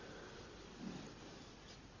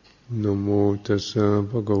Namo tassa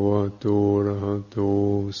bhagavato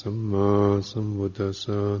arahato samma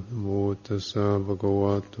sambuddhassa. Namo tassa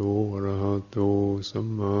bhagavato arahato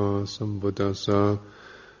samma sambuddhassa.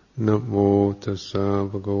 Namo tassa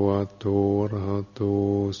bhagavato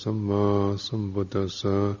arahato samma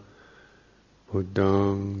sambuddhassa.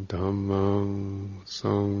 Buddhaṃ Dhammaṃ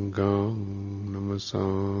Sanghaṃ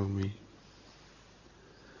Namasami.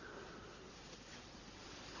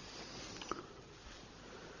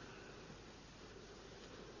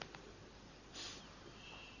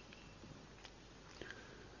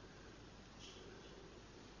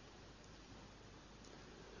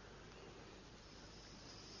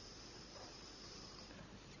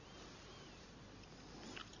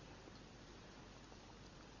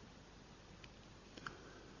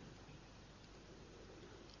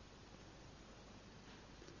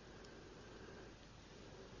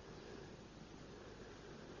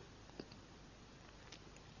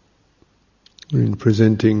 In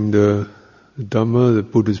presenting the Dhamma, the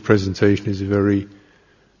Buddha's presentation is very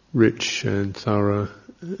rich and thorough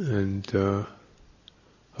and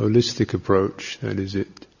holistic approach. That is,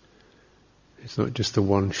 it's not just the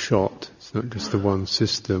one shot. It's not just the one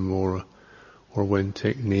system or one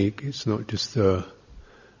technique. It's not just a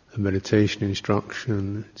meditation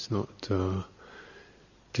instruction. It's not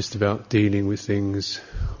just about dealing with things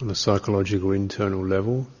on a psychological internal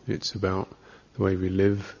level. It's about the way we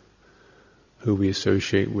live, who we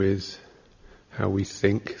associate with, how we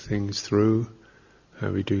think things through,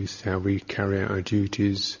 how we carry out our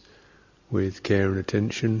duties with care and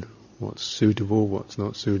attention, what's suitable, what's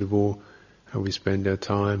not suitable, how we spend our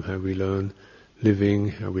time, how we learn living,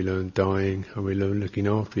 how we learn dying, how we learn looking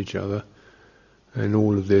after each other. And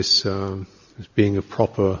all of this, as being a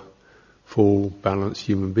proper, full, balanced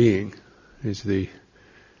human being is the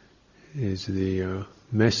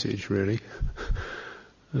message, really.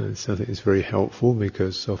 So I think it's very helpful,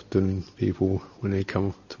 because often people, when they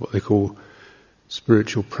come to what they call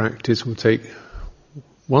spiritual practice, will take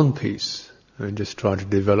one piece and just try to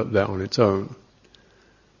develop that on its own.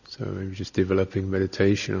 So maybe just developing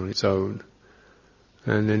meditation on its own.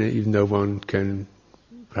 And then even though one can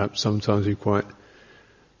perhaps sometimes be quite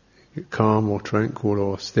calm or tranquil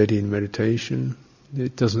or steady in meditation,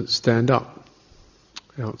 it doesn't stand up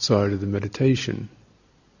outside of the meditation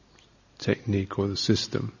technique or the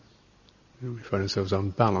system. We find ourselves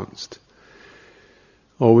unbalanced.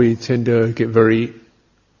 Or we tend to get very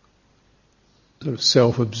sort of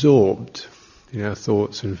self-absorbed in our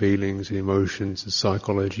thoughts and feelings and emotions and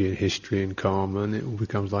psychology and history and karma, and it all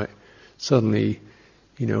becomes like suddenly,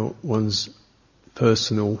 one's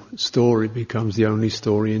personal story becomes the only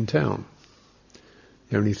story in town.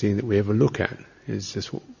 The only thing that we ever look at is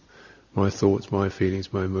just my thoughts, my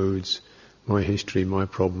feelings, my moods, my history, my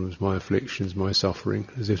problems, my afflictions, my suffering,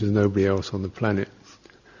 as if there's nobody else on the planet.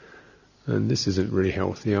 And this isn't really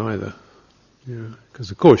healthy either. Because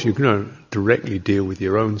of course you can directly deal with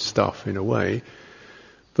your own stuff in a way,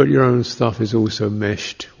 but your own stuff is also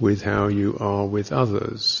meshed with how you are with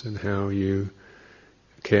others and how you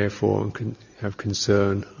care for and have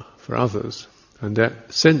concern for others. And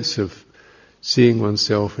that sense of seeing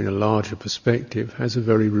oneself in a larger perspective has a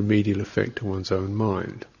very remedial effect on one's own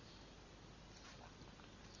mind.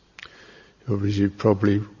 You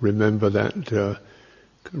probably remember that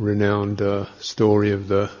renowned story of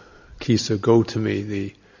the Kisa Gautami,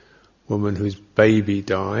 the woman whose baby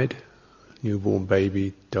died, newborn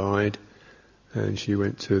baby died, and she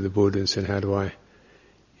went to the Buddha and said, how do I,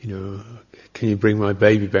 can you bring my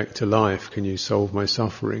baby back to life? Can you solve my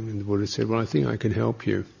suffering? And the Buddha said, well, I think I can help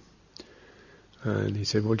you. And he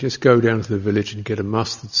said, well, just go down to the village and get a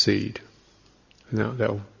mustard seed. And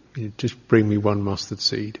that'll just bring me one mustard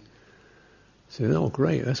seed. I said, oh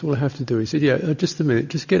great, that's all I have to do. He said, yeah, just a minute,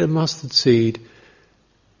 just get a mustard seed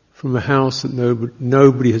from a house that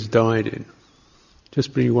nobody has died in.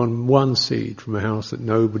 Just bring one seed from a house that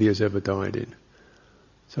nobody has ever died in.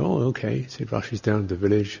 So, oh okay, he said, rushes down to the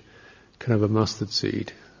village, can I have a mustard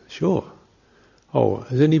seed? Sure. Oh,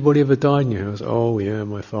 has anybody ever died in your house? Oh yeah,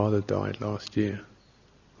 my father died last year.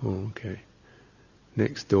 Oh, okay.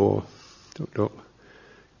 Next door, knock.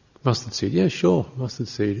 Mustard seed, yeah, sure, mustard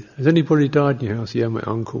seed. Has anybody died in your house? Yeah, my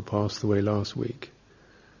uncle passed away last week.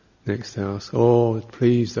 Next house, oh,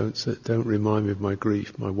 please don't remind me of my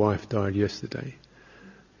grief. My wife died yesterday.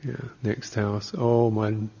 Yeah. Next house, oh,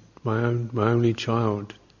 my only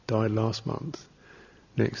child died last month.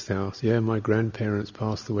 Next house, yeah, my grandparents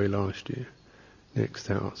passed away last year. Next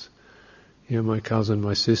house, yeah, my cousin,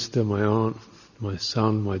 my sister, my aunt, my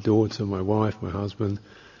son, my daughter, my wife, my husband.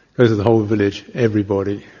 Goes to the whole village,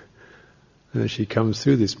 everybody. And as she comes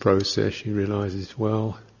through this process, she realizes,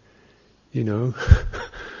 well,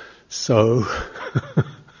 So,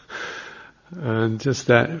 and just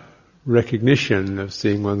that recognition of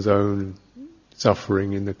seeing one's own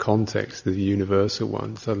suffering in the context of the universal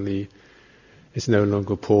one, suddenly it's no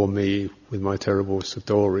longer poor me with my terrible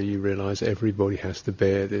story. You realize everybody has to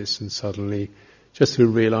bear this, and suddenly, just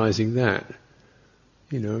through realizing that,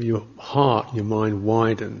 your heart, your mind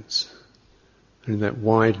widens, and in that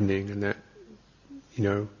widening and that,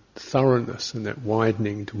 thoroughness and that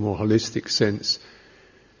widening to a more holistic sense,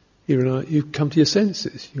 you come to your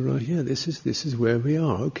senses. You're like, yeah, this is where we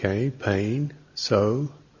are. Okay, pain, so,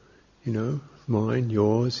 mine,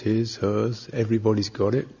 yours, his, hers, everybody's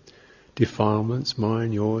got it. Defilements,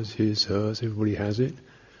 mine, yours, his, hers, everybody has it.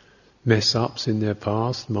 Mess-ups in their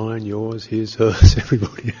past, mine, yours, his, hers,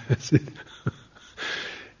 everybody has it.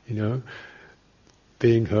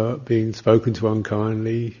 Being hurt, being spoken to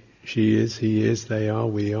unkindly, she is, he is, they are,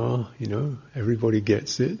 we are, everybody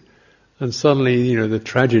gets it. And suddenly, the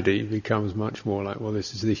tragedy becomes much more like, well,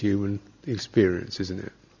 this is the human experience, isn't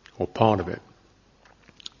it? Or part of it.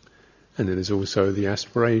 And then there's also the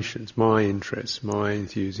aspirations, my interests, my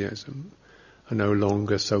enthusiasm are no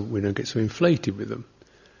longer we don't get so inflated with them.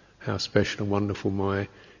 How special and wonderful my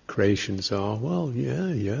creations are. Well,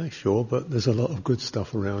 yeah, sure, but there's a lot of good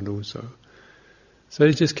stuff around also. So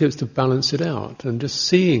it just gives to balance it out, and just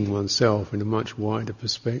seeing oneself in a much wider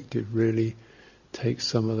perspective really takes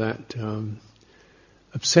some of that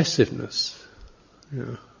obsessiveness.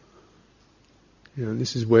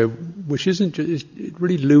 This is where, which isn't just,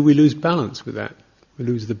 we lose balance with that. We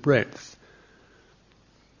lose the breadth.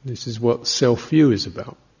 This is what self-view is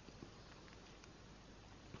about.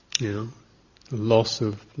 The loss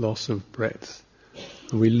of breadth.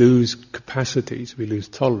 And we lose capacities, we lose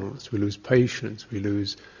tolerance, we lose patience, we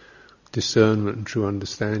lose discernment and true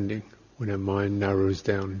understanding when our mind narrows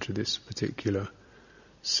down into this particular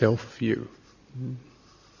self-view.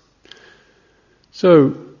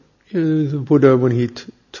 So, the Buddha, when he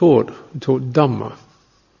taught Dhamma,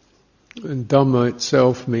 and Dhamma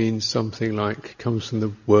itself means something like, comes from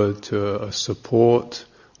the word to a support,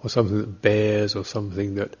 or something that bears, or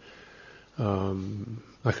something that,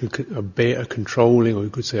 like a controlling, or you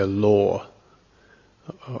could say a law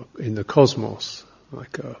in the cosmos,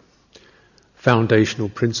 like a foundational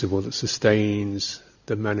principle that sustains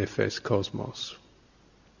the manifest cosmos.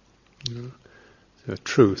 A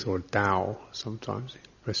truth, or a Tao, sometimes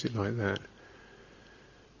express it like that.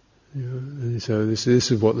 And so this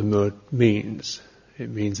is what the word means. It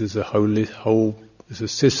means there's there's a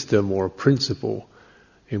system or a principle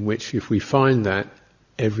in which, if we find that,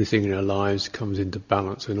 everything in our lives comes into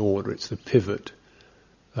balance and order. It's the pivot,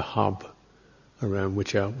 the hub around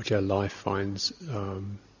which our life finds,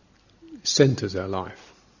 centers our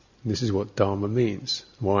life. And this is what Dharma means.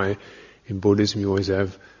 Why in Buddhism you always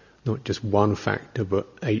have not just one factor, but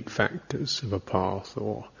 8 factors of a path,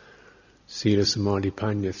 or Sila, Samadhi,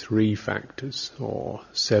 Panya, 3 factors, or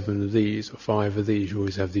 7 of these, or 5 of these. You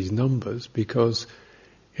always have these numbers, because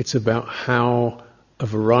it's about how a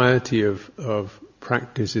variety of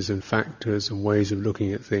practices and factors and ways of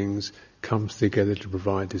looking at things comes together to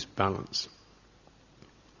provide this balance.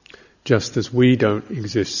 Just as we don't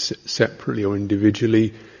exist separately or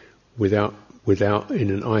individually without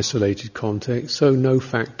in an isolated context, so no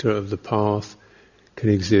factor of the path can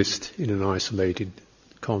exist in an isolated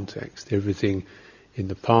context. Everything in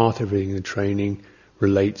the path, everything in the training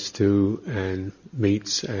relates to and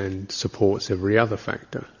meets and supports every other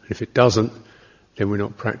factor. If it doesn't, then we're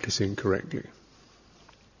not practicing correctly.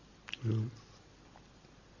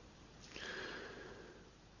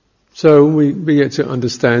 So we get to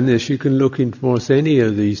understand this. You can look into almost any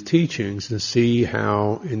of these teachings and see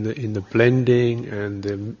how in the blending and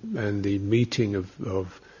the meeting of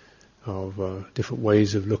different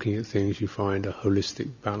ways of looking at things, you find a holistic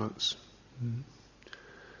balance.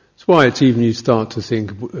 That's why it's even, you start to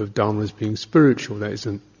think of Dharma as being spiritual.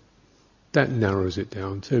 That narrows it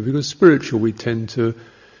down too, because spiritual, we tend to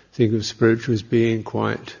think of spiritual as being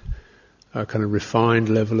quite a kind of refined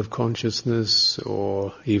level of consciousness,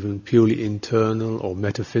 or even purely internal, or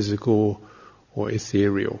metaphysical, or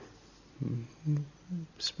ethereal.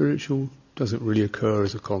 Spiritual doesn't really occur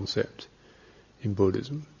as a concept in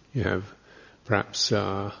Buddhism. You have perhaps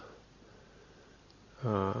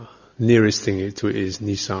nearest thing to it is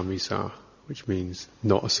nisamisa, which means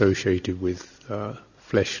not associated with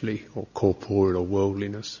fleshly or corporeal or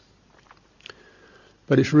worldliness.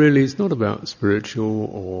 But it's not about spiritual,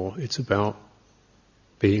 or it's about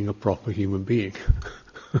being a proper human being.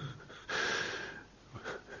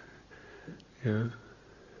 Yeah.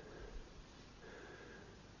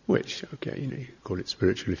 Which, okay, you call it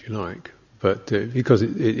spiritual if you like, but because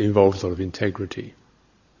it involves a lot of integrity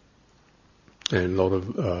and a lot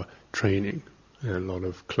of training and a lot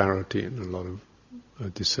of clarity and a lot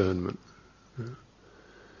of discernment.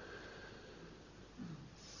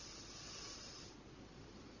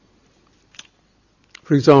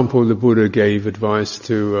 For example, the Buddha gave advice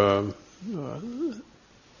to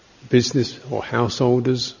business or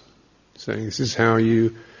householders, saying this is how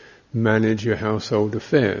you manage your household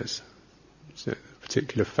affairs. So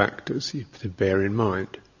particular factors you have to bear in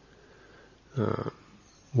mind.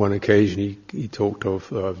 One occasion he talked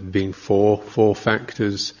of being four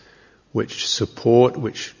factors which support,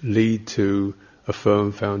 which lead to a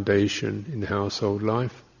firm foundation in household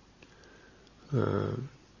life.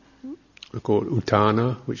 They're called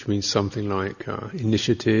utthana, which means something like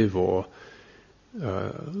initiative or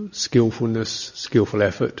skillful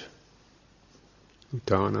effort.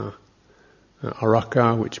 Utthana.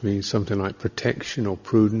 Araka, which means something like protection or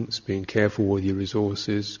prudence, being careful with your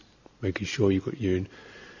resources, making sure you've got your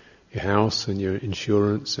house and your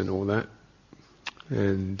insurance and all that.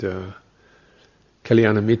 And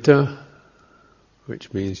Kalyanamitta,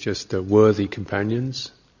 which means just worthy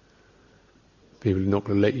companions, people who are not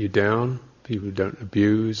going to let you down, people who don't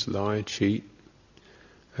abuse, lie, cheat.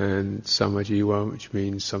 And Samajiva, which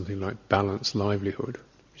means something like balanced livelihood,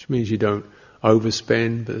 which means you don't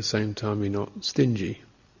overspend, but at the same time you're not stingy.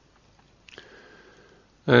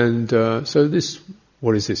 And so this,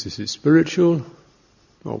 what is this? Is it spiritual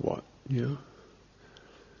or what? Yeah.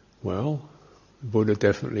 Well, Buddha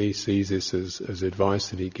definitely sees this as advice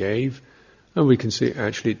that he gave, and we can see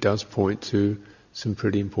actually it does point to some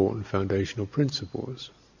pretty important foundational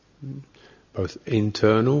principles, both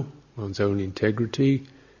internal, one's own integrity,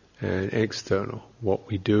 and external, what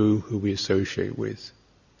we do, who we associate with.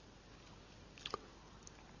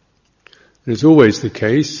 And it's always the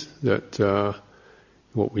case that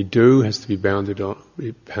what we do has to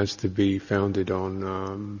be founded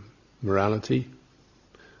on morality,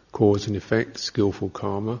 cause and effect, skillful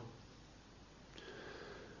karma,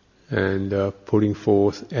 and putting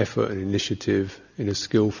forth effort and initiative in a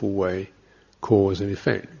skillful way, cause and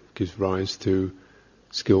effect, gives rise to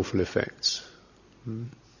skillful effects.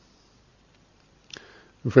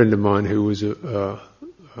 A friend of mine who was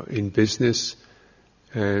in business,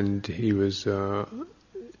 and he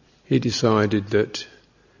decided that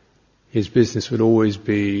his business would always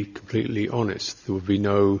be completely honest. There would be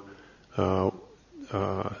no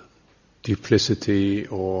duplicity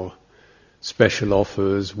or special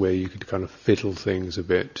offers where you could kind of fiddle things a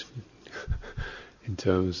bit in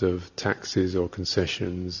terms of taxes or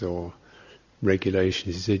concessions or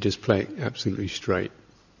regulations. He said just play it absolutely straight.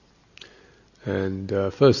 And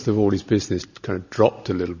first of all, his business kind of dropped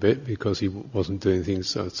a little bit because he wasn't doing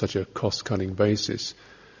things on such a cost-cutting basis.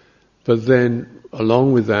 But then,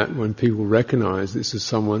 along with that, when people recognized this as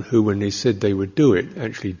someone who, when they said they would do it,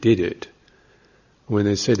 actually did it. When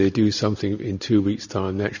they said they'd do something in 2 weeks'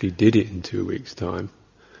 time, they actually did it in 2 weeks' time.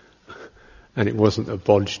 And it wasn't a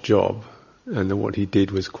bodged job. And then what he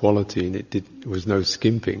did was quality, and there was no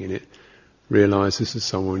skimping in it. Realize this is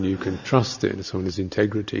someone you can trust in, someone who's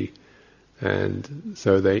integrity. And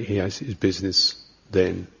so he has his business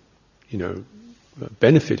then,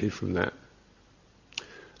 benefited from that.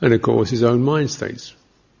 And of course his own mind states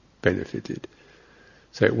benefited.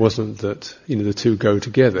 So it wasn't that, the two go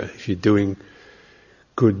together. If you're doing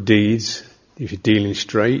good deeds, if you're dealing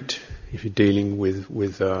straight, if you're dealing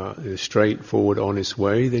with a straightforward, honest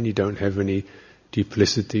way, then you don't have any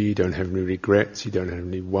duplicity, you don't have any regrets, you don't have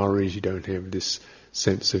any worries, you don't have this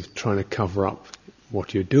sense of trying to cover up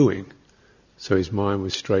what you're doing. So his mind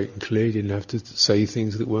was straight and clear, he didn't have to say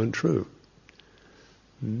things that weren't true.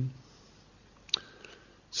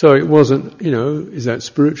 So it wasn't, is that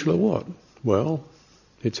spiritual or what? Well,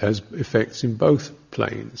 it has effects in both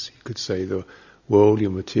planes. You could say the worldly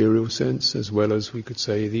or material sense, as well as we could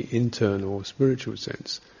say the internal or spiritual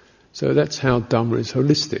sense. So that's how Dhamma is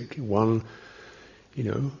holistic. One,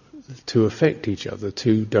 to affect each other,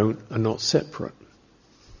 two are not separate.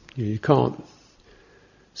 You can't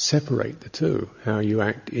separate the two. How you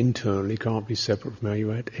act internally can't be separate from how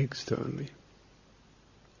you act externally.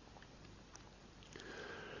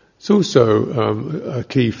 It's also a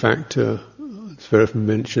key factor, it's very often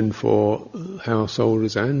mentioned for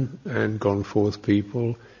householders and gone forth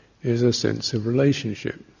people, is a sense of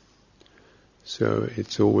relationship. So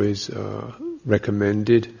it's always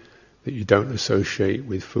recommended that you don't associate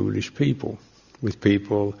with foolish people, with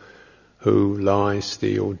people who lie,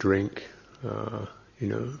 steal, drink,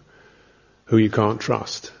 who you can't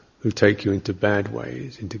trust, who take you into bad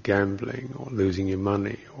ways, into gambling or losing your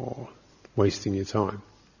money or wasting your time.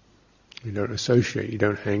 You don't associate, you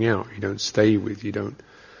don't hang out, you don't stay with, you don't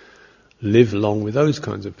live along with those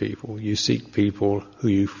kinds of people. You seek people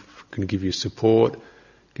who can give you support,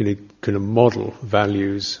 can model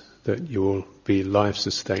values that you will be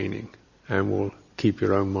life-sustaining and will keep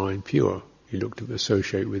your own mind pure. You look to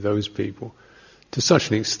associate with those people. To such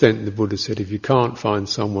an extent, the Buddha said, if you can't find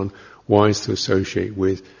someone wise to associate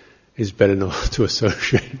with, it's better not to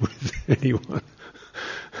associate with anyone.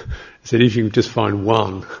 He said, if you just find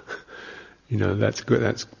one, that's good.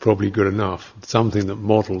 That's probably good enough. Something that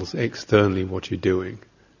models externally what you're doing.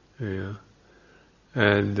 Yeah.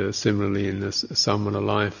 And similarly, in the samana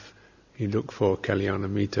life, you look for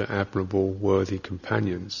kalyanamita, admirable, worthy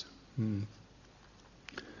companions. Yeah,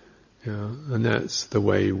 and that's the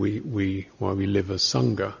way why we live as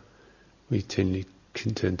sangha. We tend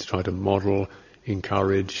to try to model,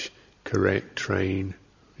 encourage, correct, train.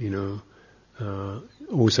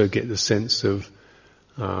 Also get the sense of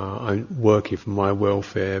I'm working for my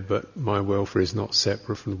welfare, but my welfare is not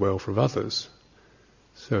separate from the welfare of others.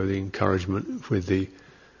 So the encouragement with the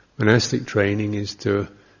monastic training is to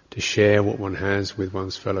share what one has with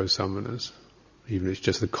one's fellow samanas, even if it's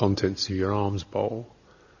just the contents of your alms bowl.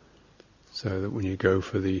 So that when you go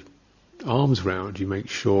for the alms round, you make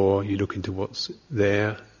sure you look into what's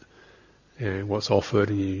there and what's offered,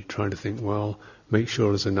 and you try to think, well, make sure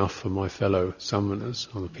there's enough for my fellow samanas,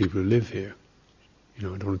 or the people who live here. I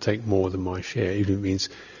don't want to take more than my share, even if it means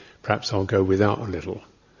perhaps I'll go without a little.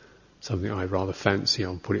 Something I rather fancy,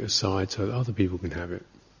 I'll put it aside so that other people can have it.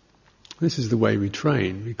 This is the way we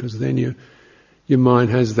train, because then your mind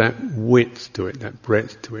has that width to it, that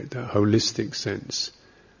breadth to it, that holistic sense.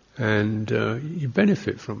 And you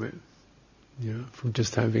benefit from it, from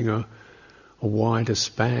just having a wider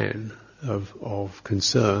span of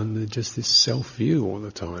concern than just this self-view all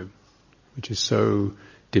the time, which is so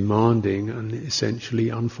demanding and essentially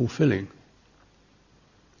unfulfilling.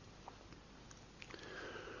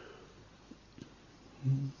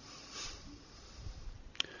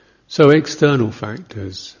 So external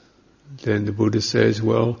factors, then the Buddha says,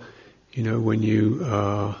 well, when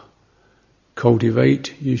you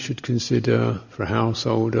cultivate, you should consider, for a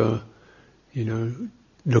householder,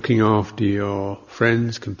 looking after your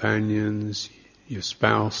friends, companions, your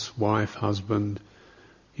spouse, wife, husband,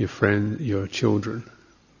 your friend, your children.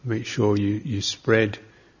 Make sure you spread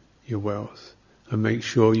your wealth, and make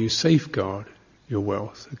sure you safeguard your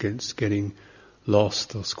wealth against getting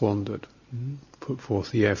lost or squandered. Put forth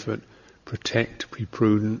the effort, protect, be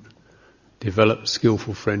prudent, develop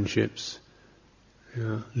skillful friendships,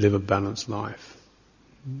 live a balanced life.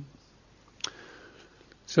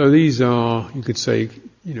 So these are, you could say,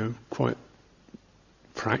 quite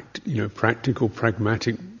practical,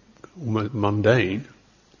 pragmatic, almost mundane.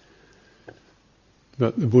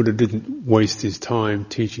 But the Buddha didn't waste his time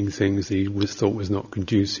teaching things that he thought was not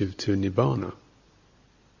conducive to nibbana.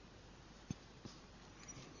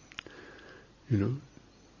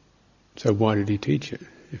 So why did he teach it?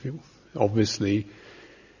 Obviously,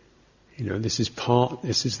 this is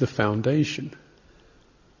the foundation.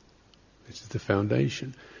 This is the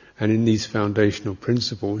foundation. And in these foundational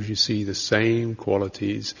principles, you see the same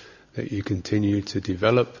qualities that you continue to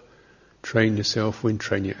develop, train yourself in,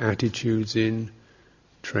 train your attitudes in,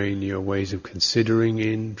 train your ways of considering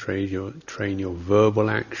in, train your verbal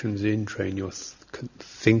actions in, train your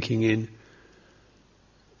thinking in.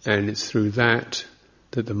 And it's through that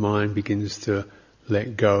the mind begins to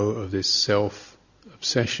let go of this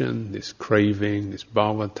self-obsession, this craving, this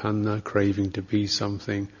bhava tanha, craving to be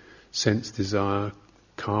something, sense desire,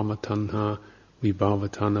 kama tanha, vibhava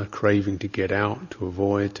tanha, craving to get out, to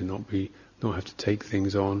avoid, to not have to take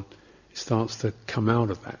things on. It starts to come out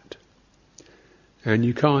of that. And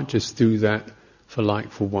you can't just do that for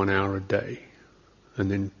 1 hour a day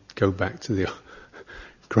and then go back to the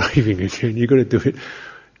craving again. You've got to do it,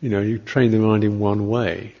 you train the mind in one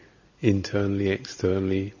way, internally,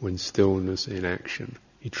 externally, when stillness, in action.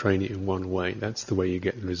 You train it in one way. That's the way you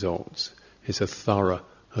get the results. It's a thorough,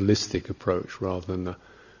 holistic approach rather than a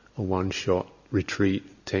one-shot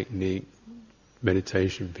retreat technique,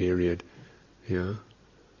 meditation period. Yeah.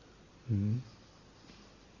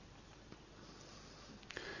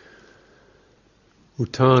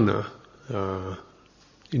 Utthana,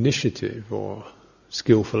 initiative or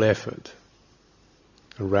skillful effort,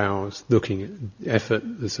 aroused, looking at effort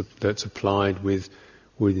that's applied with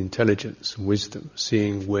intelligence and wisdom,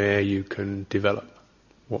 seeing where you can develop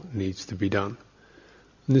what needs to be done.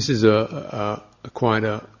 And this is quite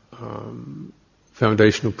a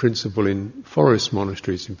foundational principle in forest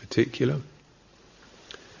monasteries in particular,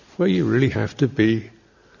 where you really have to be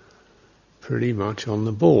pretty much on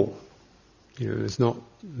the ball. There's not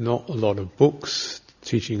a lot of books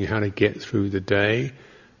teaching you how to get through the day,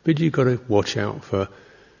 but you've got to watch out for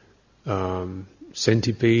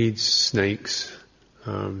centipedes, snakes,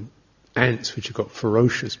 ants which have got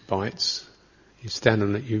ferocious bites. You stand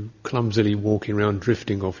on it, you clumsily walking around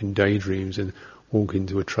drifting off in daydreams and walk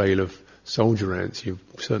into a trail of soldier ants, it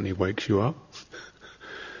certainly wakes you up.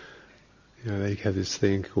 They have this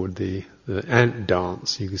thing called the ant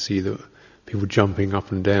dance. You can see the people jumping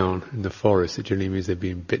up and down in the forest. It generally means they're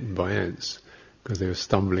being bitten by ants because they were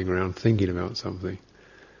stumbling around thinking about something.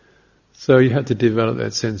 So you have to develop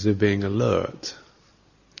that sense of being alert,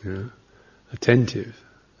 attentive.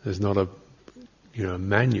 There's not a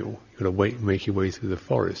manual. You've got to make your way through the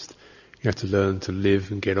forest. You have to learn to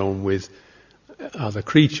live and get on with other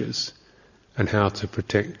creatures and how to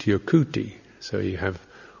protect your kuti. So you have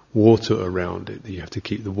water around it. You have to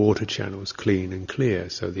keep the water channels clean and clear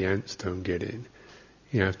so the ants don't get in.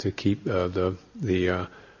 You have to keep the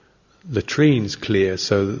latrines clear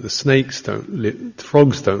so that the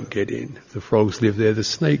frogs don't get in. If the frogs live there, the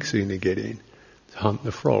snakes are going to get in to hunt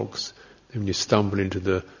the frogs. Then when you stumble into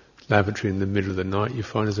the lavatory in the middle of the night, you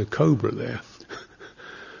find there's a cobra there.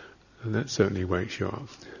 And that certainly wakes you up.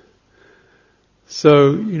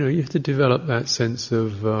 So, you have to develop that sense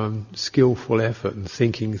of skillful effort and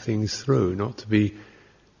thinking things through, not to be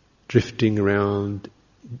drifting around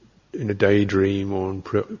in a daydream or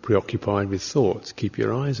preoccupied with thoughts. Keep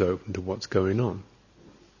your eyes open to what's going on.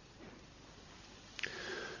 I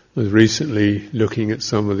was recently looking at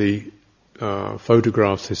some of the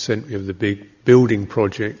photographs they sent me of the big building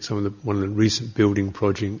project, one of the recent building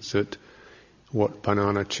projects at Wat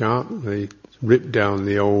Banana Chart. They ripped down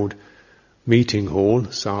the old meeting hall,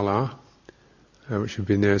 Sala, which had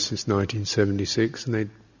been there since 1976, and they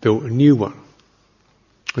built a new one.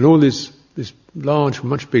 And all this large,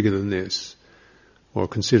 much bigger than this, or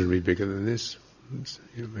considerably bigger than this,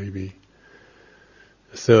 maybe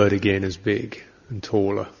a third again as big and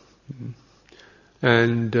taller.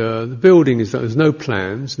 And the building there's no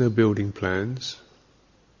building plans.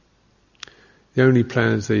 The only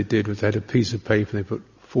plans they did was they had a piece of paper and they put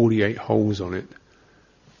 48 holes on it,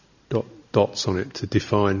 dots on it to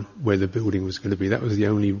define where the building was going to be. That was the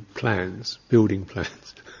only building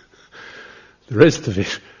plans. The rest of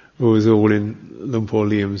it was all in Lumpur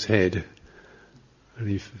Liam's head. And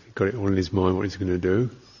he got it all in his mind what he's going to do.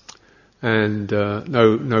 And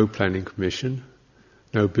no planning commission,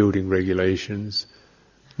 no building regulations,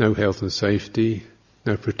 no health and safety,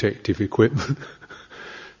 no protective equipment.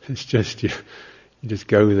 It's just you just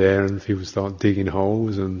go there and people start digging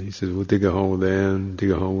holes, and he says, we'll dig a hole there and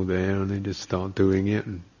dig a hole there, and they just start doing it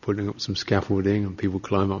and putting up some scaffolding, and people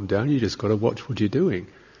climb up and down. You just got to watch what you're doing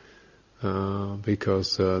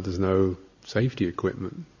because there's no safety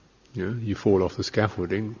equipment. You fall off the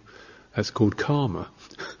scaffolding, that's called karma.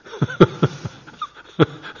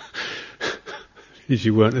 Because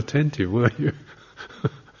you weren't attentive, were you?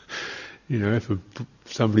 If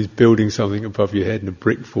somebody's building something above your head and a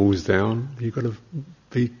brick falls down, you've got to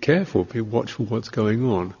be careful, be watchful what's going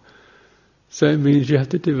on. So it means you have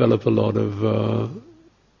to develop a lot of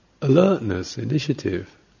alertness, initiative,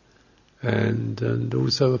 and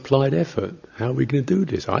also applied effort. How are we going to do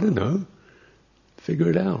this? I don't know. Figure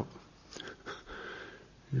it out.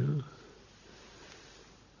 And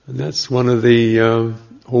that's one of the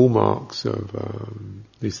hallmarks of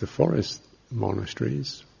at least the forest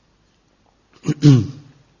monasteries.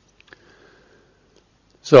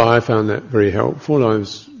 So I found that very helpful. It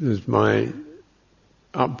was my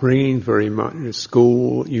upbringing very much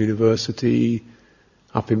school, university,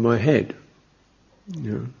 up in my head.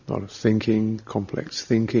 A lot of thinking, complex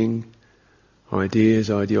thinking,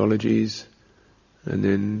 ideas, ideologies, and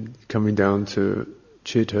then coming down to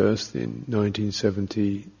Chithurst in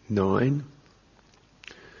 1979,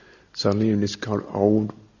 suddenly in this kind of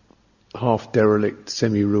old, half-derelict,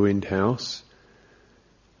 semi-ruined house,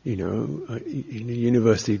 a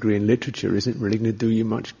university degree in literature isn't really going to do you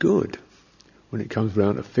much good when it comes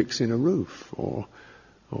around to fixing a roof or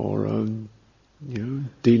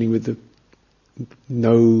dealing with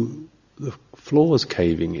the floors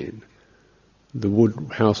caving in. The wood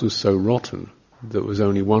house was so rotten that there was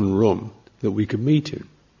only one room that we could meet in.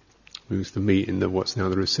 We used to meet in what's now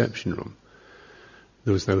the reception room.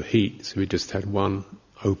 There was no heat, so we just had one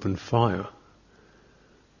open fire.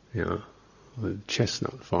 A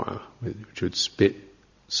chestnut fire, which would spit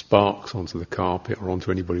sparks onto the carpet or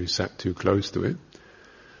onto anybody who sat too close to it.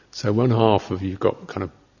 So one half of you got kind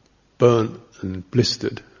of burnt and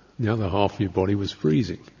blistered, and the other half of your body was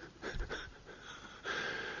freezing.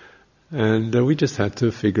 And we just had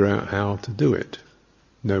to figure out how to do it.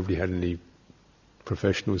 Nobody had any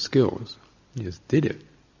professional skills. You just did it.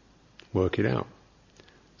 Work it out.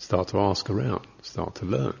 Start to ask around. Start to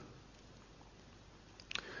learn.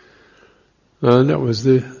 And that was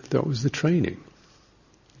the training.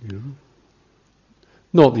 You know?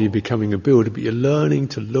 Not that you're becoming a builder, but you're learning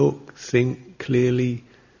to look, think clearly,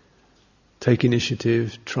 take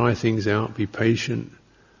initiative, try things out, be patient,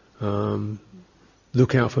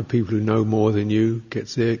 look out for people who know more than you, get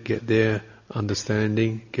their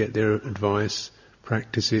understanding, get their advice,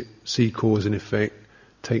 practice it, see cause and effect,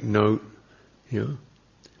 take note, you know.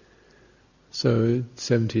 So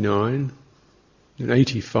 79, in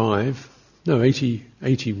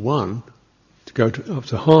 81, to go up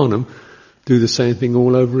to Harnham, do the same thing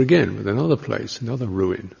all over again with another place, another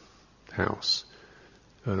ruined house,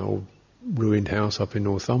 an old ruined house up in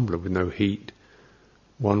Northumberland with no heat,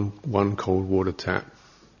 one cold water tap,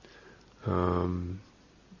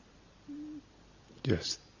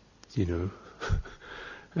 just, you know,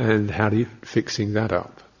 and how do you fixing that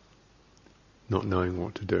up? Not knowing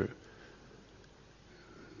what to do.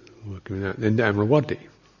 Working with that. Then Amaravati,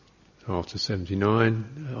 after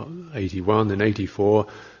 79, 81, then 84,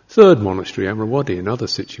 third monastery, Amaravati, another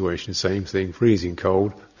situation, same thing, freezing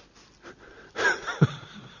cold.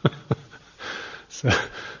 So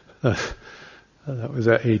that was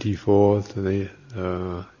at 84,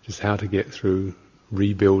 just how to get through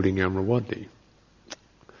rebuilding Amaravati.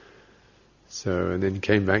 So, and then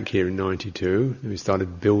came back here in 92, and we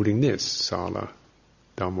started building this, Sala,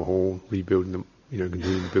 Dharma Hall, rebuilding them,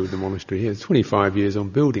 continuing to build the monastery here. It's 25 years on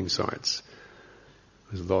building sites.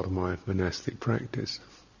 It was a lot of my monastic practice.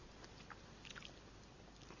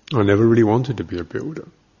 I never really wanted to be a builder.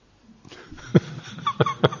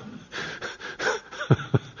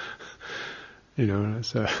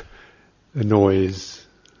 So the noise,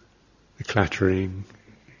 the clattering,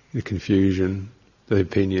 the confusion, the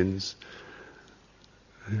opinions.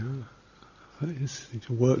 You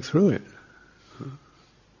work through it.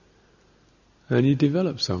 And you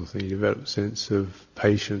develop something. You develop a sense of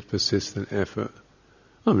patience, persistent effort.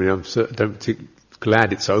 I mean,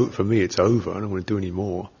 glad it's over. For me, it's over. I don't want to do any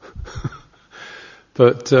more.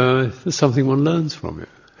 But there's something one learns from it.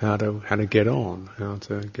 How to get on, how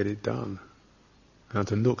to get it done, how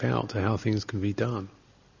to look out to how things can be done.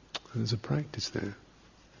 And there's a practice there.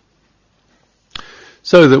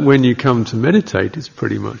 So that when you come to meditate, it's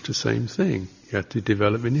pretty much the same thing. You have to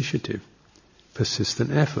develop initiative,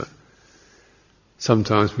 persistent effort.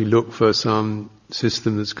 Sometimes we look for some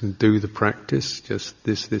system that can do the practice, just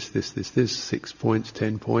this, 6 points,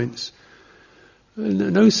 10 points.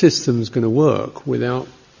 And no system's going to work without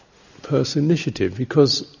personal initiative,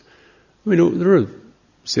 because, there are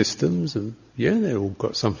systems, and they've all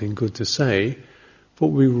got something good to say, but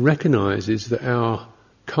what we recognise is that our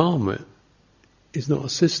karma is not a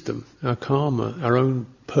system. Our karma, our own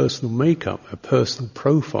personal makeup, our personal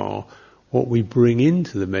profile, what we bring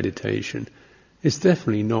into the meditation, is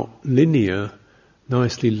definitely not linear,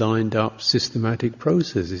 nicely lined up, systematic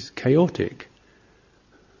process. It's chaotic.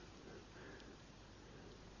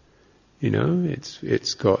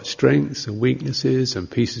 It's got strengths and weaknesses and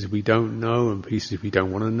pieces we don't know and pieces we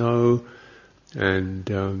don't want to know,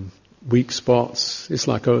 and weak spots. It's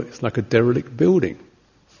like a derelict building.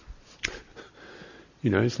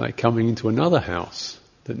 It's like coming into another house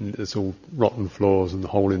that's all rotten floors and the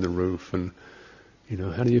hole in the roof, and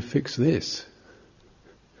how do you fix this?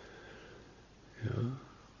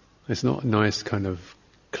 It's not a nice kind of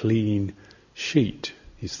clean sheet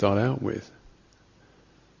you start out with.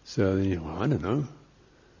 So then I don't know.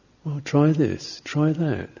 Well, try this, try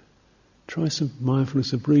that. Try some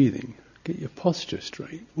mindfulness of breathing. Get your posture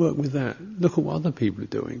straight. Work with that. Look at what other people are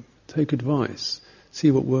doing. Take advice.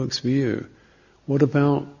 See what works for you. What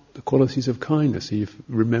about the qualities of kindness? Are you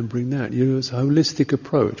remembering that? It's a holistic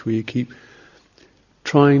approach where you keep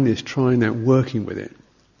trying this, trying that, working with it,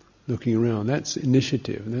 looking around. That's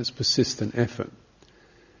initiative, and that's persistent effort.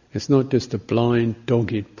 It's not just a blind,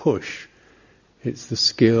 dogged push. It's the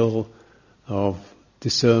skill of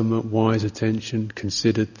discernment, wise attention,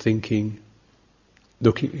 considered thinking,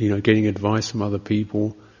 looking, getting advice from other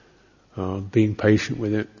people, being patient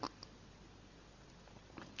with it,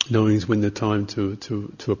 knowing when the time to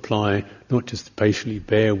apply, not just to patiently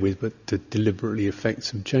bear with, but to deliberately effect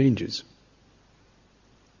some changes.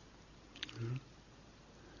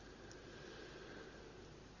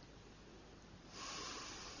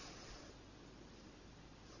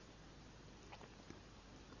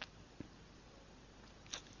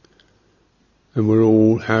 And we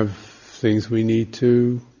all have things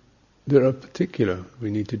that are particular, we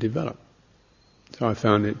need to develop. So I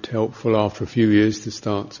found it helpful after a few years to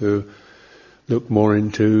start to look more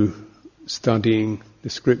into studying the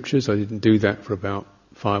scriptures. I didn't do that for about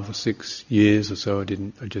 5 or 6 years or so. I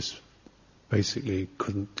just basically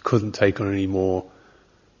couldn't take on any more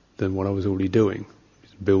than what I was already doing,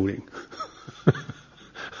 just building.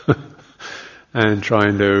 And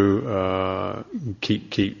trying to keep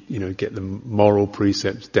get the moral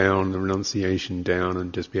precepts down, the renunciation down,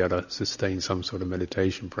 and just be able to sustain some sort of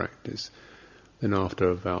meditation practice. Then after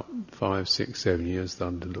about 5, 6, 7 years,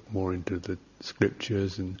 started to look more into the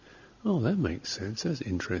scriptures and, oh, that makes sense, that's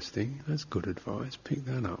interesting, that's good advice, pick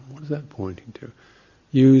that up, what is that pointing to?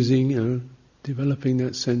 Using, developing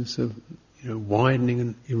that sense of,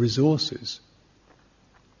 widening your resources.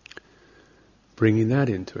 Bringing that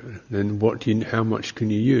into it. Then how much can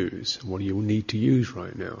you use? What do you need to use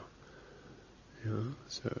right now?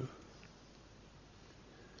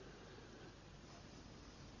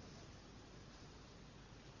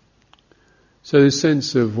 So this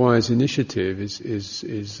sense of wise initiative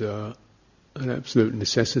is an absolute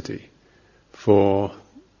necessity for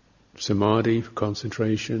samadhi, for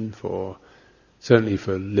concentration, certainly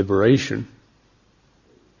for liberation.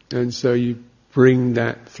 And so you bring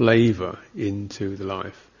that flavour into the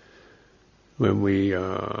life. When we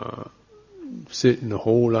sit in a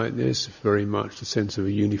hall like this, very much the sense of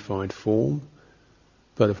a unified form.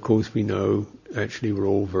 But of course we know actually we're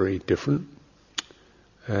all very different.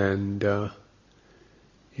 And,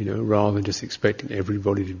 rather than just expecting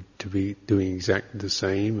everybody to be doing exactly the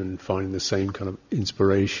same and finding the same kind of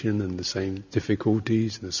inspiration and the same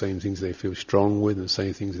difficulties and the same things they feel strong with and the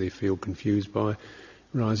same things they feel confused by,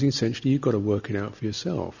 realizing essentially you've got to work it out for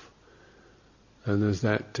yourself. And there's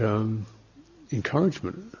that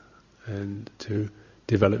encouragement and to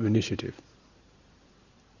develop initiative.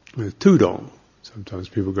 With Tudong, sometimes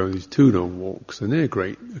people go on these Tudong walks, and they're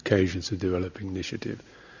great occasions of developing initiative.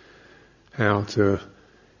 How to,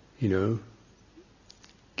 how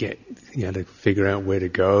to figure out where to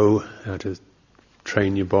go, how to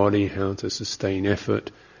train your body, how to sustain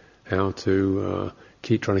effort, how to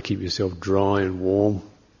trying to keep yourself dry and warm,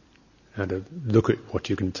 how to look at what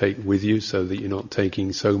you can take with you so that you're not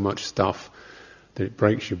taking so much stuff that it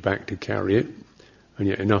breaks your back to carry it, and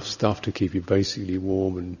yet enough stuff to keep you basically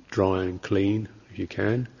warm and dry and clean if you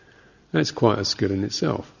can. That's quite a skill in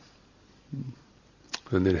itself.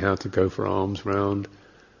 And then how to go for arms round,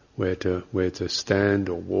 where to stand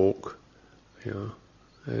or walk,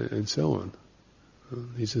 and so on.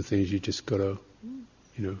 These are things you just got to,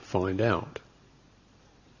 find out.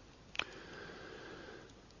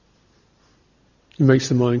 It makes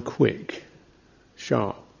the mind quick,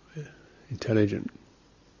 sharp, intelligent.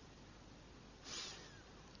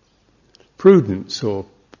 Prudence or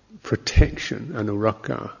protection,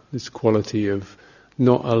 anuraka, this quality of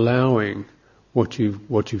not allowing what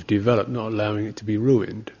you've developed, not allowing it to be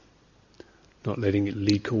ruined, not letting it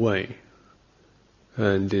leak away.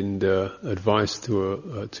 And in the advice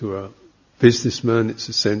to a businessman, it's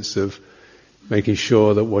a sense of making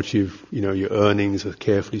sure that what your earnings are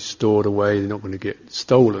carefully stored away, they're not going to get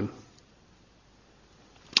stolen.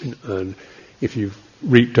 And if you've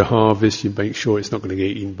reaped a harvest, you make sure it's not going to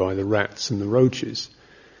get eaten by the rats and the roaches.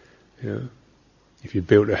 If you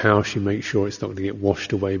built a house, you make sure it's not going to get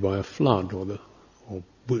washed away by a flood or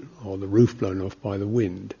the roof blown off by the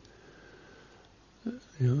wind.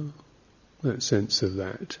 That sense of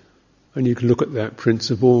that. And you can look at that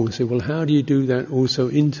principle and say, well, how do you do that also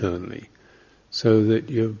internally? So that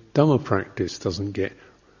your Dhamma practice doesn't get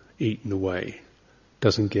eaten away,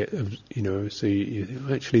 doesn't get,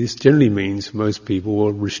 actually this generally means for most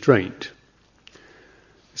people restraint.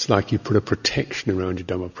 It's like you put a protection around your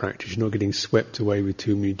Dhamma practice. You're not getting swept away with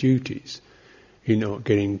too many duties. You're not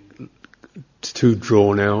getting too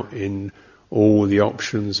drawn out in all the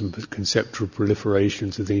options and conceptual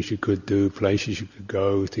proliferations of things you could do, places you could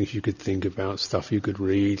go, things you could think about, stuff you could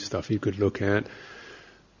read, stuff you could look at.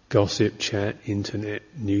 Gossip, chat, internet,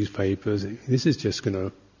 newspapers. This is just going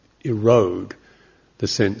to erode the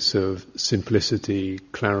sense of simplicity,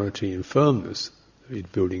 clarity and firmness that you're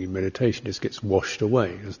building in meditation. It just gets washed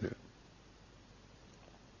away, doesn't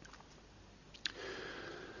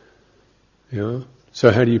it?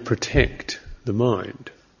 So how do you protect the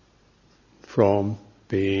mind from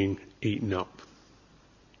being eaten up?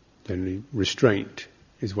 Generally, restraint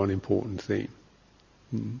is one important theme.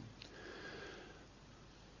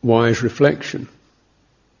 Wise reflection.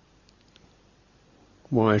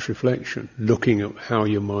 Wise reflection. Looking at how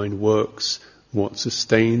your mind works, what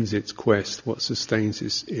sustains its quest, what sustains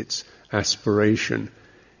its aspiration,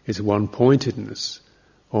 its one-pointedness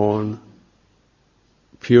on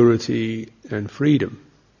purity and freedom.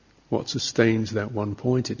 What sustains that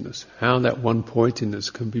one-pointedness? How that one-pointedness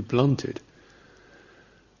can be blunted.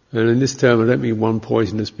 And in this term, I don't mean one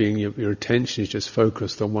poison as being your attention is just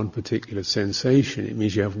focused on one particular sensation. It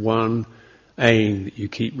means you have one aim that you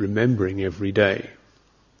keep remembering every day.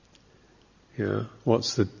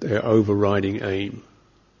 What's the overriding aim?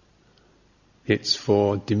 It's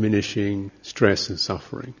for diminishing stress and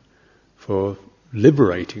suffering, for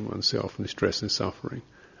liberating oneself from stress and suffering.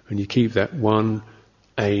 And you keep that one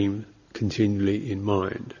aim continually in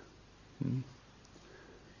mind.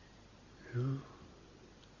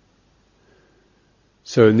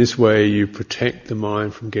 So in this way you protect the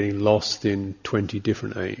mind from getting lost in 20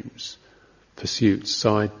 different aims, pursuits,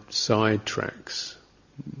 side tracks,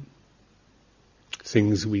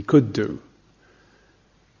 things we could do.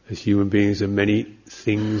 As human beings, there are many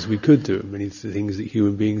things we could do, many things that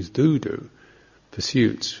human beings do,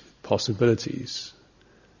 pursuits, possibilities.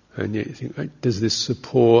 And yet you think, right, does this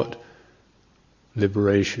support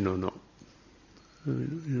liberation or not?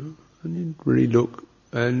 And you really look,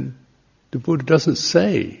 and the Buddha doesn't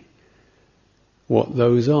say what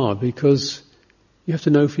those are, because you have to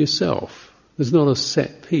know for yourself. There's not a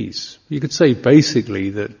set piece. You could say basically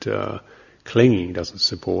that clinging doesn't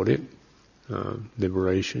support it,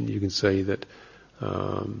 liberation. You can say that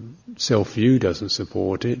self-view doesn't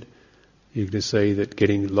support it. You can say that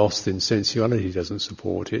getting lost in sensuality doesn't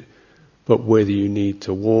support it. But whether you need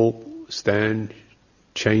to walk, stand,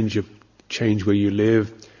 change where you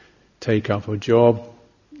live, take up a job,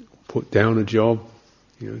 put down a job,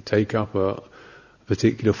 take up a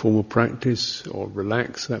particular form of practice or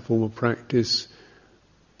relax that form of practice,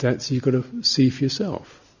 that's you've got to see for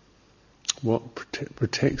yourself. What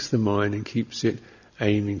protects the mind and keeps it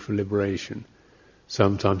aiming for liberation.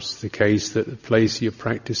 Sometimes it's the case that the place you're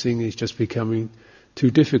practicing is just becoming too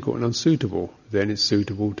difficult and unsuitable. Then it's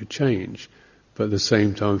suitable to change. But at the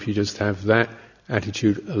same time, if you just have that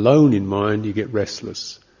attitude alone in mind, you get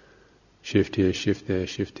restless. Shift here, shift there,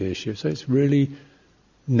 shift here, shift. So it's really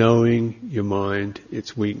knowing your mind,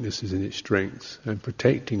 its weaknesses and its strengths, and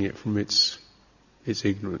protecting it from its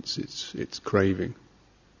ignorance, its craving.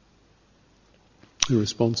 The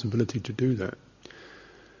responsibility to do that.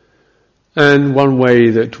 And one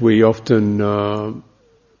way that we often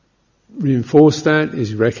reinforce that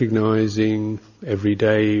is recognizing every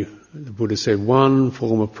day, the Buddha said, one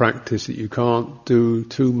form of practice that you can't do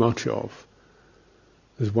too much of.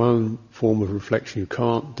 There's one form of reflection you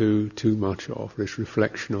can't do too much of. It's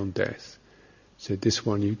reflection on death. He said, this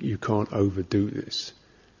one you can't overdo this.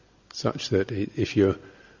 Such that if you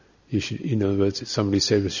should, in other words, somebody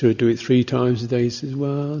said, well, should I do it 3 times a day? He says,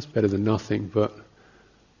 well, it's better than nothing.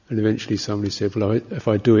 And eventually somebody said, well, if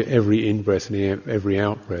I do it every in-breath and every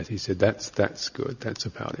out-breath, he said, that's good, that's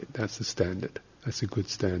about it, that's the standard, that's a good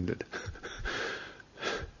standard.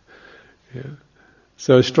 Yeah.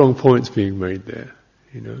 So a strong point's being made there,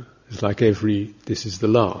 It's like this is the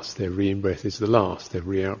last, every in-breath is the last,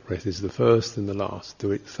 every out-breath is the first and the last.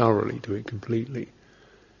 Do it thoroughly, do it completely.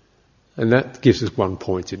 And that gives us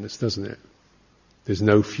one-pointedness, doesn't it? There's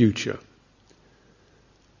no future.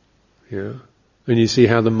 Yeah. And you see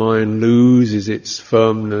how the mind loses its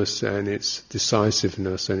firmness and its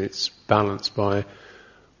decisiveness and its balance by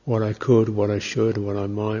what I could, what I should, what I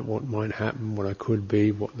might, what might happen, what I could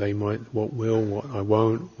be, what they might, what will, what I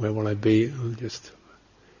won't, where will I be? Just,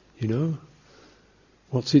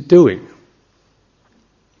 what's it doing?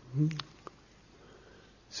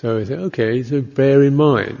 So I say, okay, so bear in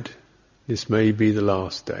mind, this may be the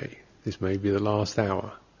last day, this may be the last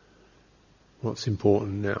hour. What's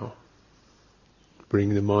important now?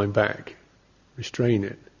 Bring the mind back, restrain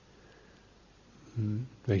it,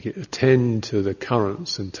 make it attend to the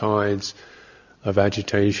currents and tides of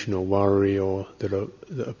agitation or worry or that are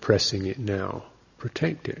pressing it now.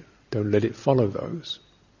 Protect it, don't let it follow those.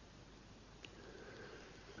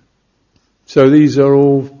 So these are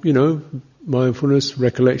all, mindfulness,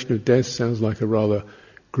 recollection of death sounds like a rather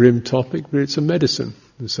grim topic, but it's a medicine,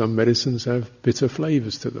 and some medicines have bitter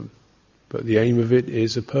flavours to them. But the aim of it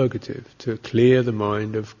is a purgative, to clear the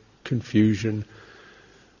mind of confusion,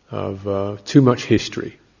 of too much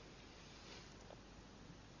history.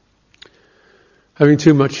 Having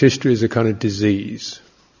too much history is a kind of disease.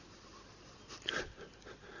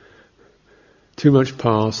 Too much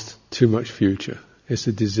past, too much future. It's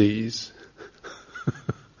a disease.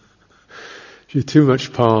 If you're too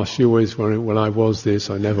much past, you always wonder, well, I was this,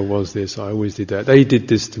 I never was this, I always did that. They did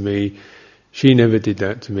this to me. She never did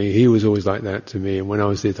that to me. He was always like that to me. And when I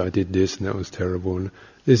was this, I did this, and that was terrible. And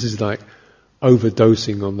this is like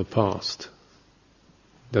overdosing on the past.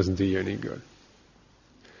 Doesn't do you any good.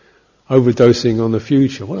 Overdosing on the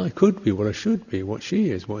future. What I could be, what I should be, what she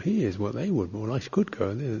is, what he is, what they would, what I could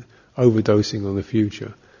go. Overdosing on the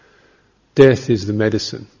future. Death is the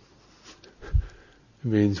medicine. It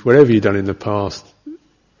means whatever you've done in the past,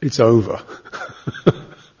 it's over.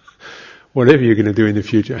 Whatever you're going to do in the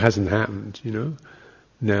future hasn't happened,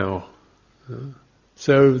 now.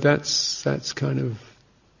 So that's kind of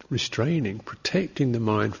restraining, protecting the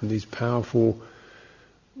mind from these powerful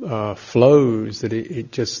flows that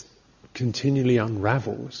it just continually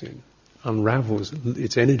unravels in.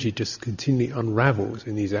 Its energy just continually unravels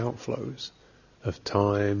in these outflows of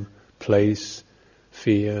time, place,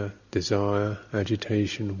 fear, desire,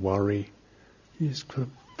 agitation, worry. You're just kind of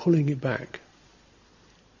pulling it back.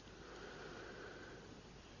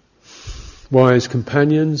 Wise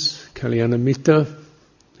companions, Kalyanamitta,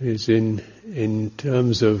 is in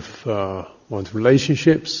terms of one's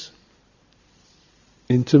relationships,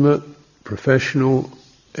 intimate, professional,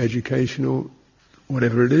 educational,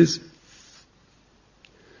 whatever it is.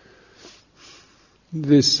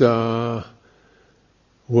 This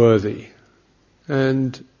worthy.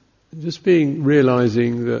 And just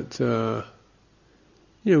realizing that,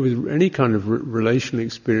 with any kind of relational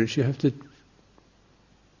experience, you have to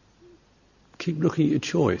keep looking at your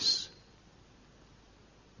choice,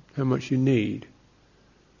 how much you need.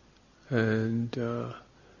 And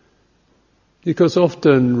because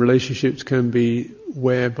often relationships can be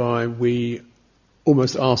whereby we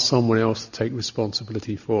almost ask someone else to take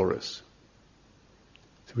responsibility for us.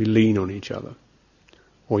 So we lean on each other.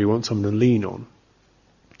 Or you want someone to lean on.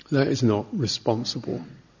 That is not responsible.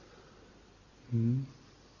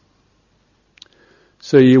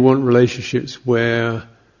 So you want relationships where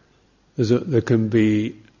there can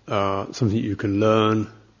be something you can learn.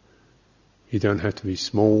 You don't have to be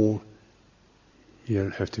small. You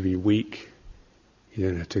don't have to be weak. You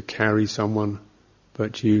don't have to carry someone.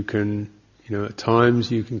 But you can, at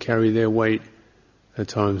times you can carry their weight. At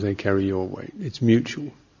times they carry your weight. It's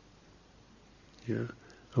mutual.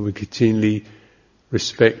 And we continually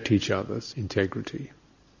respect each other's integrity.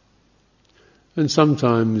 And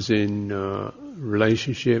sometimes in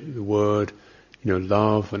relationship, the word,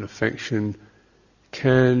 love and affection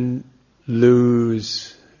can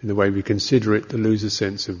lose, in the way we consider it, to lose a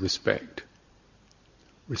sense of respect.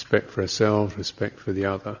 Respect for ourselves, respect for the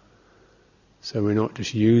other. So we're not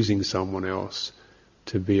just using someone else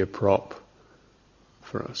to be a prop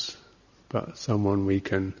for us, but someone we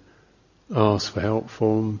can ask for help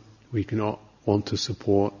from, we can want to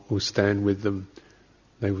support, we'll stand with them,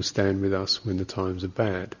 they will stand with us when the times are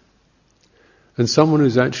bad. And someone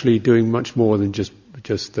who's actually doing much more than just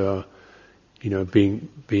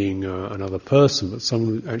being another person, but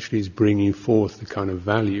someone who actually is bringing forth the kind of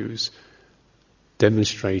values,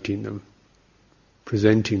 demonstrating them,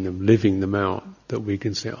 presenting them, living them out, that we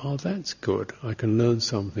can say, oh, that's good, I can learn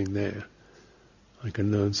something there. I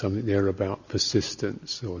can learn something there about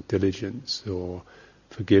persistence or diligence or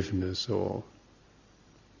forgiveness or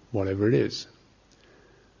whatever it is.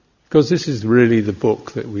 Because this is really the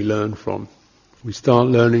book that we learn from. We start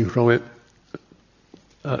learning from it,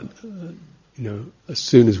 as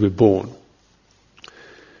soon as we're born.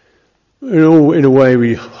 In a way,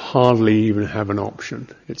 we hardly even have an option.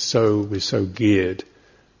 We're so geared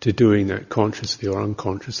to doing that consciously or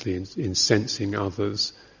unconsciously, in sensing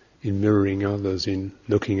others, in mirroring others, in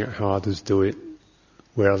looking at how others do it,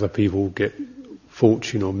 where other people get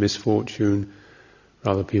fortune or misfortune,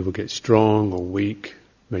 where other people get strong or weak,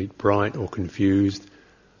 made bright or confused.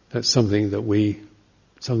 That's something that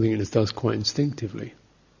us does quite instinctively.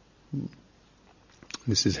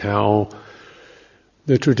 This is how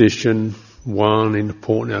the tradition, one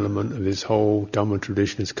important element of this whole Dhamma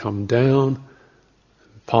tradition, has come down.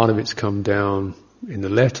 Part of it's come down in the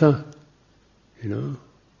letter,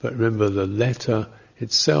 But remember, the letter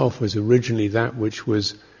itself was originally that which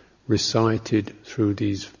was recited through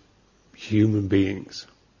these human beings.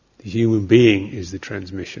 The human being is the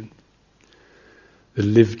transmission. The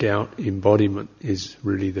lived out embodiment is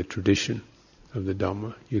really the tradition of the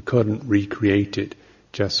Dhamma. You couldn't recreate it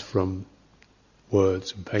just from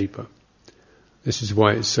words and paper. This is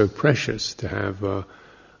why it's so precious to have a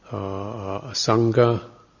Sangha,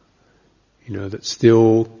 that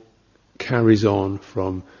still carries on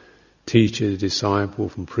from teacher to disciple,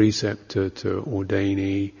 from preceptor to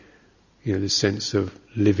ordainee, the sense of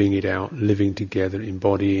living it out, living together,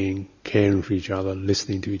 embodying, caring for each other,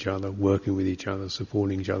 listening to each other, working with each other,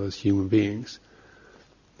 supporting each other as human beings.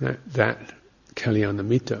 That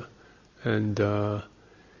Kalyanamitta. And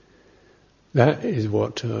that is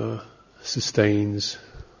what sustains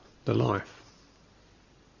the life.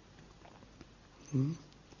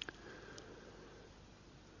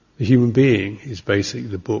 The human being is basically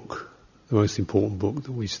the book, the most important book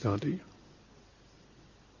that we study.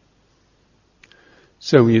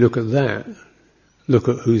 So when you look at that, look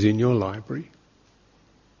at who's in your library.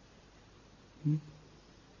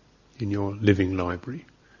 in your living library.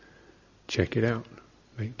 Check it out.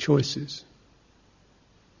 Make choices.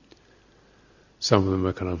 Some of them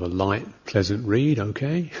are kind of a light, pleasant read,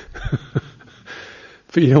 okay?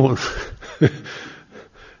 But you don't want,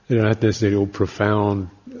 they don't have necessarily all profound,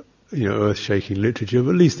 earth-shaking literature,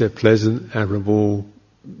 but at least they're pleasant, admirable,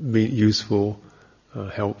 useful,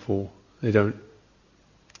 helpful. They don't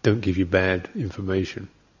give you bad information.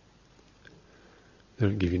 They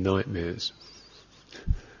don't give you nightmares.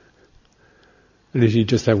 And if you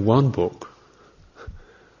just have one book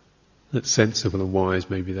that's sensible and wise,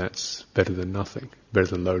 maybe that's better than nothing, better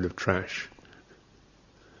than a load of trash.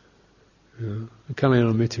 The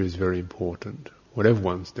Kalyanamitta is very important, whatever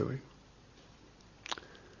one's doing.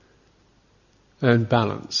 And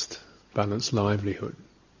balanced livelihood.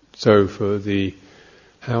 So for the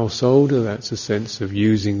householder, that's a sense of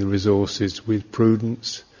using the resources with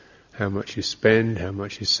prudence, how much you spend, how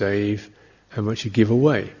much you save, how much you give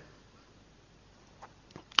away.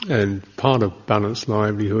 And part of balanced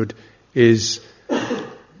livelihood is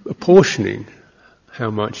apportioning how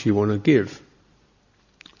much you want to give.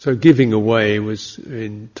 So giving away was,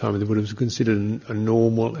 in time of the Buddha, was considered a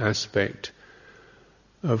normal aspect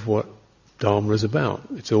of what Dharma is about.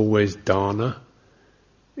 It's always dana,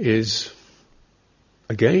 is,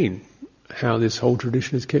 again, how this whole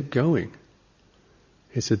tradition has kept going.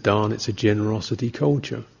 It's a dana, it's a generosity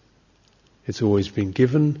culture. It's always been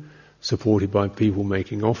given, supported by people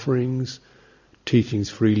making offerings, teachings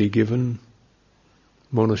freely given,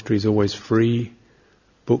 monasteries always free,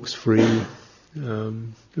 books free, a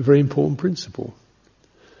very important principle.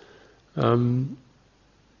 And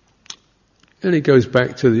it goes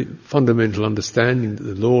back to the fundamental understanding that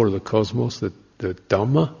the law of the cosmos, the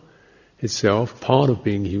Dhamma itself, part of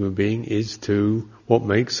being a human being is to, what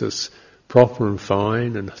makes us proper and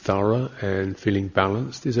fine and thorough and feeling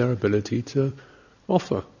balanced is our ability to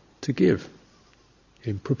offer, to give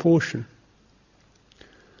in proportion.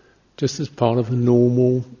 Just as part of a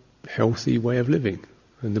normal, healthy way of living.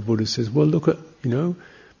 And the Buddha says, well, look at,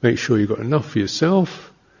 make sure you've got enough for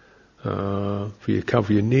yourself, for you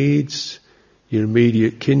cover your needs, your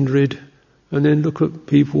immediate kindred, and then look at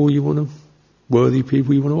people worthy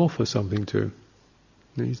people you want to offer something to.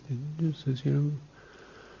 And he says,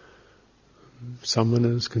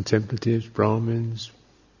 summoners, contemplatives, Brahmins,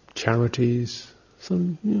 charities,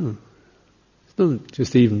 some, it's not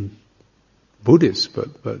just even Buddhists,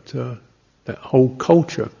 but that whole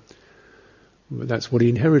culture. That's what he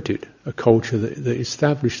inherited, a culture that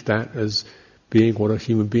established that as being what a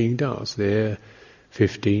human being does. Their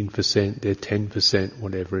 15%, their 10%,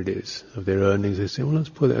 whatever it is, of their earnings, they say, well, let's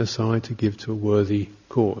put it aside to give to a worthy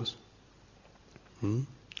cause.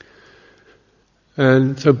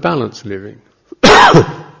 And so balanced living.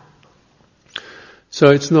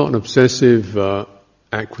 So it's not an obsessive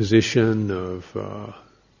acquisition of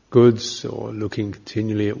goods or looking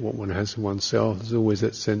continually at what one has for oneself. There's always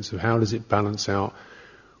that sense of how does it balance out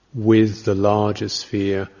with the larger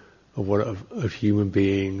sphere of human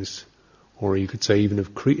beings, or you could say even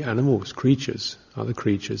of animals, creatures, other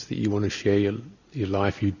creatures that you want to share your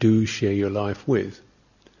life, you do share your life with.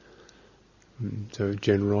 So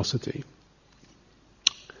generosity.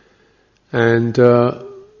 And the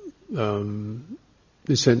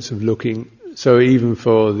sense of looking. So even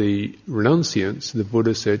for the renunciants, the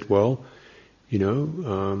Buddha said, well,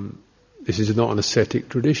 this is not an ascetic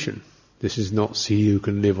tradition. This is not see who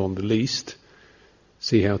can live on the least,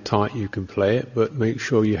 see how tight you can play it, but make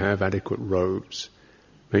sure you have adequate robes,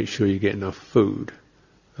 make sure you get enough food,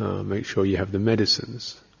 make sure you have the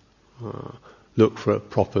medicines, look for a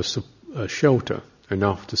proper shelter,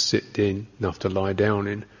 enough to sit in, enough to lie down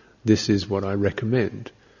in. This is what I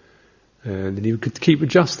recommend. And then you could keep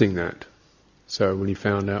adjusting that. So when he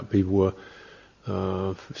found out people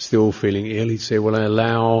were still feeling ill, he'd say, well,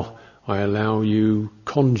 I allow you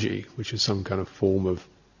congee, which is some kind of form of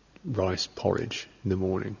rice porridge in the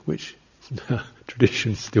morning, which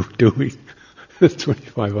tradition's still doing.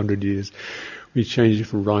 2,500 years. We changed it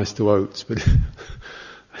from rice to oats, but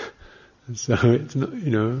so it's not,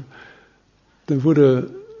 the Buddha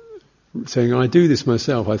saying, I do this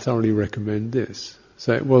myself, I thoroughly recommend this.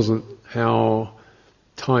 So it wasn't how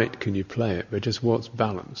tight can you play it, but just what's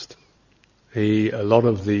balanced. A lot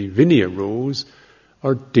of the Vinaya rules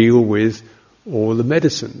deal with all the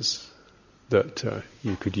medicines that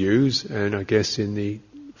you could use, and I guess in the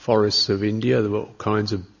forests of India there were all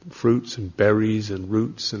kinds of fruits and berries and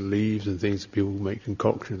roots and leaves and things that people make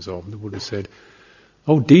concoctions of. And the Buddha said,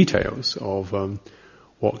 details of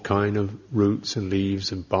what kind of roots and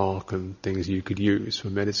leaves and bark and things you could use for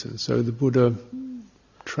medicine. So the Buddha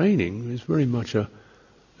training is very much a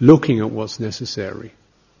looking at what's necessary.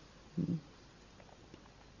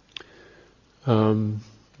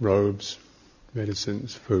 Robes,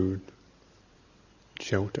 medicines, food,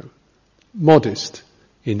 shelter. Modest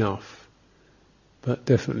enough, but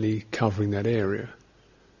definitely covering that area.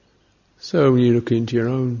 So when you look into your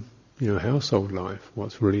own, household life,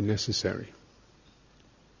 what's really necessary.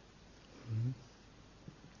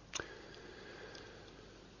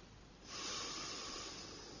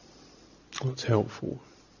 What's helpful?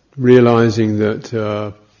 Realizing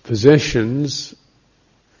that possessions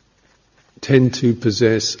tend to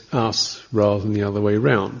possess us rather than the other way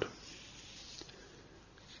round.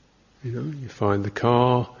 You find the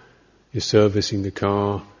car, you're servicing the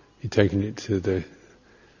car, you're taking it to the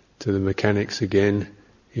mechanics again,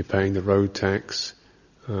 you're paying the road tax,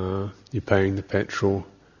 you're paying the petrol,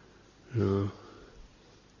 you're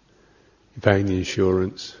paying the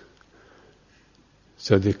insurance.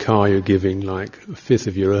 So the car you're giving, like a fifth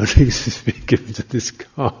of your earnings is being given to this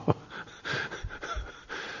car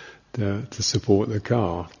to support the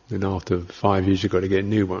car. And after 5 years you've got to get a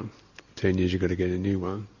new one. 10 years you've got to get a new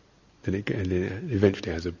one. Then it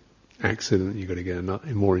eventually has an accident, you've got to get a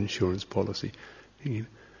more insurance policy. Thinking,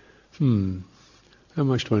 how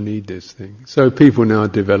much do I need this thing? So people now are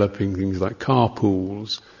developing things like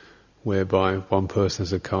carpools, whereby one person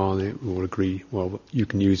has a car and they will agree, well, you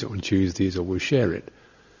can use it on Tuesdays or we'll share it.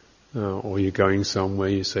 Or you're going somewhere,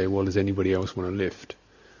 you say, well, does anybody else want a lift?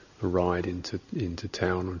 A ride into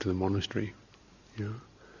town or to the monastery?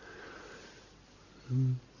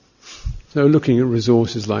 So looking at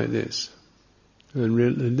resources like this.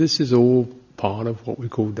 And this is all part of what we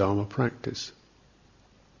call Dharma practice.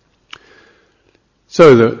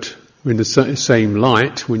 So that in the same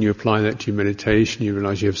light, when you apply that to your meditation, you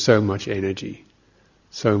realize you have so much energy,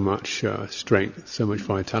 so much strength, so much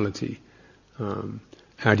vitality.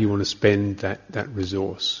 How do you want to spend that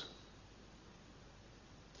resource?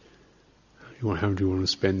 How do you want to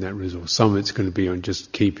spend that resource? Some of it's going to be on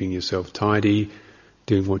just keeping yourself tidy,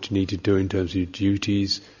 doing what you need to do in terms of your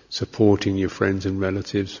duties, supporting your friends and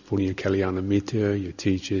relatives, supporting your Kalyana Mitra, your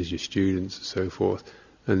teachers, your students, and so forth.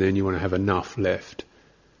 And then you want to have enough left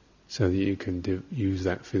so that you can use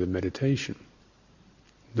that for the meditation,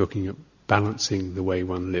 looking at balancing the way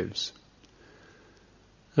one lives.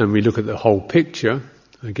 And we look at the whole picture.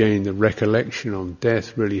 Again, the recollection on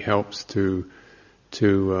death really helps to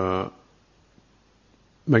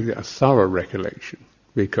make that a thorough recollection,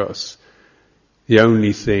 because the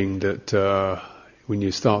only thing that when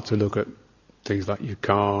you start to look at things like your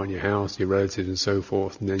car and your house, your relatives and so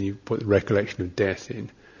forth, and then you put the recollection of death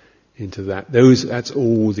into that, that's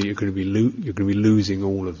all that you're going to be losing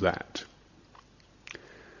all of that.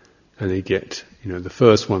 And they get, the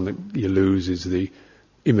first one that you lose is the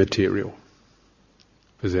immaterial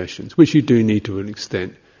possessions, which you do need to an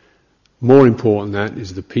extent. More important than that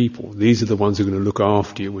is the people. These are the ones who are going to look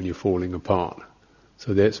after you when you're falling apart.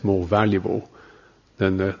 So that's more valuable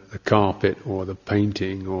than the carpet or the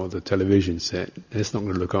painting or the television set. That's not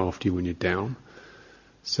going to look after you when you're down.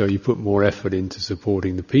 So you put more effort into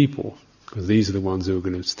supporting the people, because these are the ones who are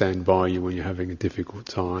going to stand by you when you're having a difficult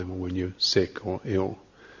time or when you're sick or ill.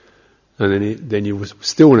 And then you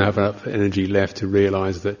still want to have enough energy left to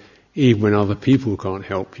realize that even when other people can't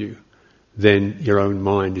help you, then your own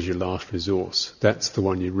mind is your last resource. That's the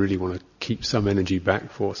one you really want to keep some energy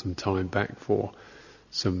back for, some time back for,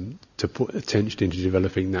 to put attention into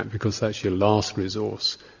developing that, because that's your last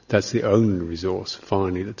resource. That's the only resource,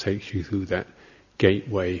 finally, that takes you through that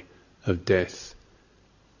gateway of death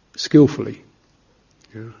skillfully.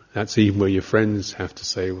 That's even where your friends have to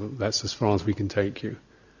say, well, that's as far as we can take you.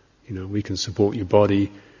 We can support your body,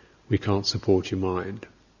 we can't support your mind.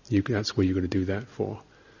 That's where you're going to do that for.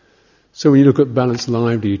 So when you look at balanced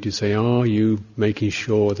livelihood, you say, are you making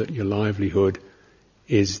sure that your livelihood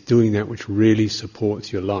is doing that which really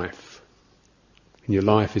supports your life? And your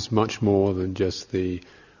life is much more than just the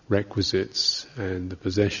requisites and the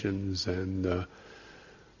possessions and the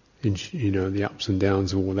ups and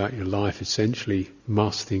downs of all that. Your life essentially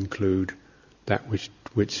must include that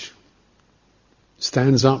which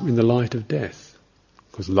stands up in the light of death,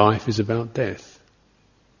 because life is about death.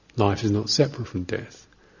 Life is not separate from death.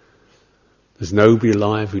 There's nobody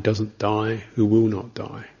alive who doesn't die, who will not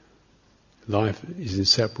die. Life is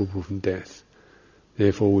inseparable from death.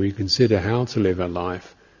 Therefore, when we consider how to live our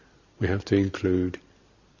life, we have to include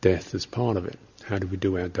death as part of it. How do we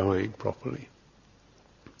do our dying properly?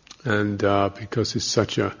 And because it's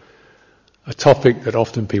such a topic that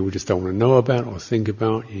often people just don't want to know about or think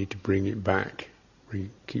about, you need to bring it back.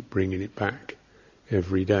 Keep bringing it back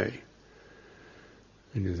every day.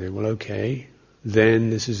 And you say, well, okay, then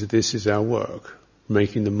this is our work.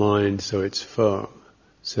 making the mind so it's firm,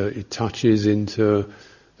 so it touches into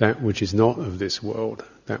that which is not of this world,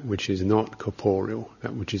 that which is not corporeal,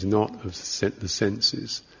 that which is not of the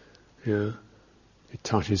senses. Yeah? It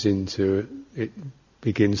touches into it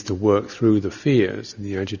begins to work through the fears and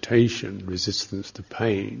the agitation, resistance to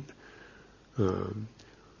pain,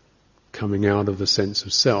 coming out of the sense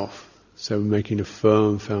of self. So making a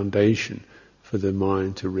firm foundation for the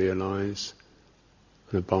mind to realize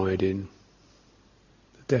and abide in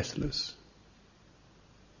the deathless.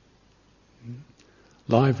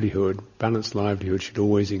 Livelihood, balanced livelihood, should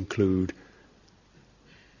always include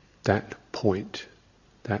that point,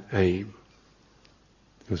 that aim.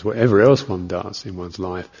 Because whatever else one does in one's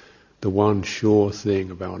life, the one sure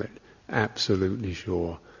thing about it, absolutely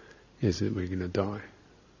sure, is that we're going to die.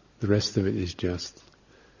 The rest of it is just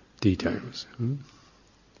details.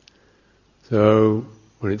 So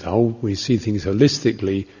when it's whole, we see things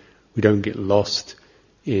holistically, we don't get lost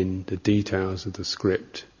in the details of the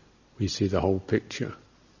script. We see the whole picture.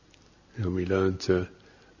 And we learn to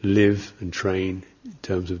live and train in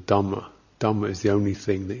terms of Dhamma. Dhamma is the only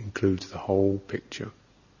thing that includes the whole picture.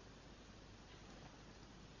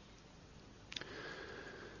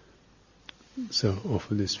 So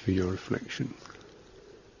offer this for your reflection.